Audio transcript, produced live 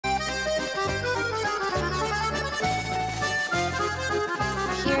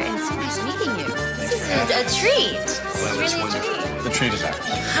a treat. This Well, is it's really a wonderful. treat. The treat is ours.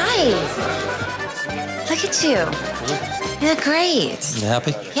 Hi. Look at you. You look great. You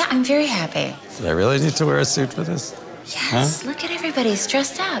happy? Yeah, I'm very happy. Did I really need to wear a suit for this? Yes, look at everybody's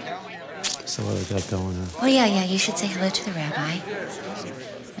dressed up. So what do I got going on? Well, yeah, you should say hello to the rabbi.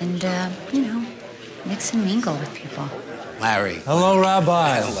 And, you know, mix and mingle with people. Larry. Hello,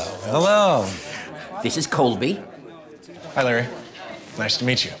 Rabbi. Hello. This is Colby. Hi, Larry. Nice to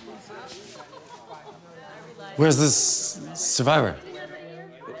meet you. Where's this survivor?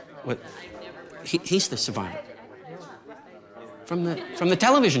 What? He's the survivor. From the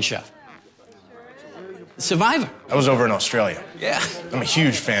television show. Survivor. I was over in Australia. Yeah. I'm a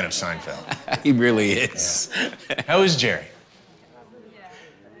huge fan of Seinfeld. He really is. Yeah. How is Jerry?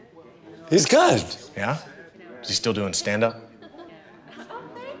 He's good. Yeah? Is he still doing stand-up?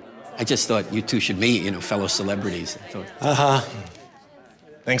 I just thought you two should meet, you know, fellow celebrities. I thought. Uh-huh.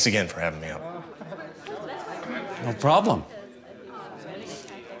 Thanks again for having me up. No problem.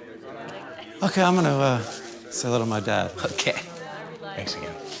 Okay, I'm gonna say hello to my dad. Okay. Thanks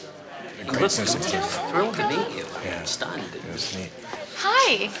again. A great sense of humor. Thrilled to meet you. Yeah. I'm stunned. It was neat.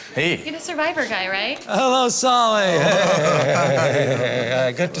 Hi. Hey. You're the Survivor guy, right? Hello, Solly.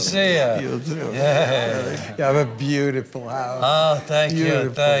 Hey. Good to see you. You too. Yeah. You have a beautiful house. Oh, thank you,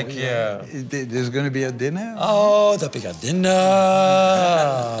 Beautiful, thank you. yeah. There's going to be a dinner? Oh, the big dinner,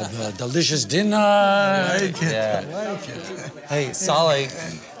 the delicious dinner. I like it. Yeah. I like it. Hey, Solly,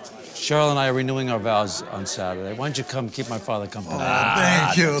 Cheryl and I are renewing our vows on Saturday. Why don't you come keep my father company?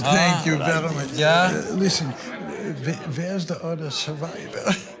 Thank you very much. Yeah? Listen, where's the other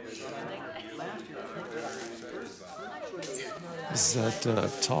survivor? Is that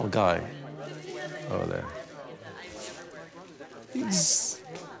tall guy over there?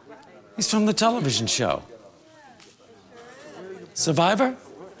 He's from the television show. Survivor?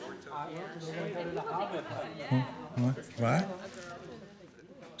 What?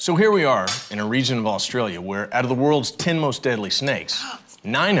 So here we are in a region of Australia where out of the world's 10 most deadly snakes,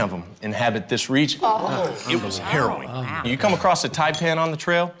 9 of them inhabit this region. It was harrowing. You come across a taipan on the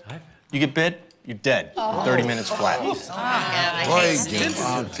trail, you get bit, you're dead. 30 minutes flat. I'll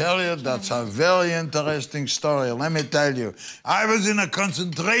tell you, that's a very interesting story. Let me tell you, I was in a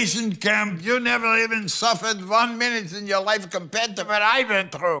concentration camp. You never even suffered 1 minute in your life compared to what I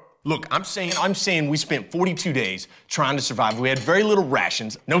went through. Look, I'm saying we spent 42 days trying to survive. We had very little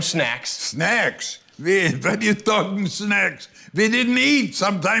rations, no snacks. Snacks? What are you talking snacks? We didn't eat,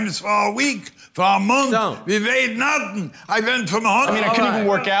 sometimes for a week, for a month. Don't. We ate nothing. I went from home. I mean, I couldn't even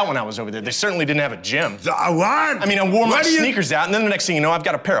work out when I was over there. They certainly didn't have a gym. What? I mean, I wore my sneakers out, and then the next thing you know, I've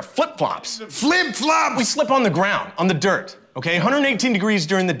got a pair of flip-flops. Flip-flops? We slip on the ground, on the dirt, okay? 118 degrees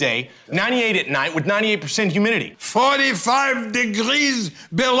during the day, 98 at night with 98% humidity. 45 degrees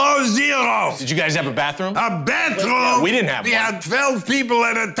below zero. Did you guys have a bathroom? A bathroom? We didn't have We one. had 12 people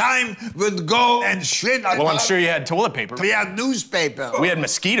at a time would go and shit. Well, I'm sure you had toilet paper. We had newspaper. We had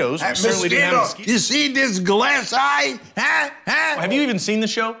mosquitoes. We certainly didn't have mosquitoes. You see this glass eye? Huh? Have you even seen the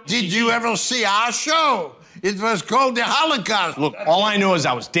show? Did you ever see our show? It was called the Holocaust. Look, all I know is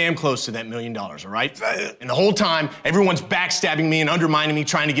I was damn close to that $1 million, all right? And the whole time, everyone's backstabbing me and undermining me,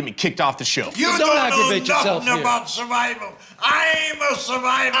 trying to get me kicked off the show. You don't aggravate yourself nothing about survival. I'm a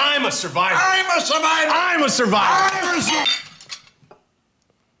survivor. I'm a survivor. I'm a survivor. I'm a survivor. I'm a survivor.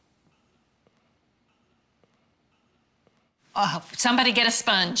 Oh, somebody get a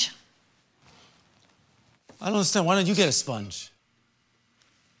sponge. I don't understand. Why don't you get a sponge?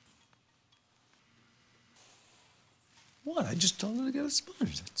 What? I just told her to get a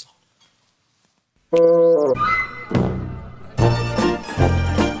sponge, that's all.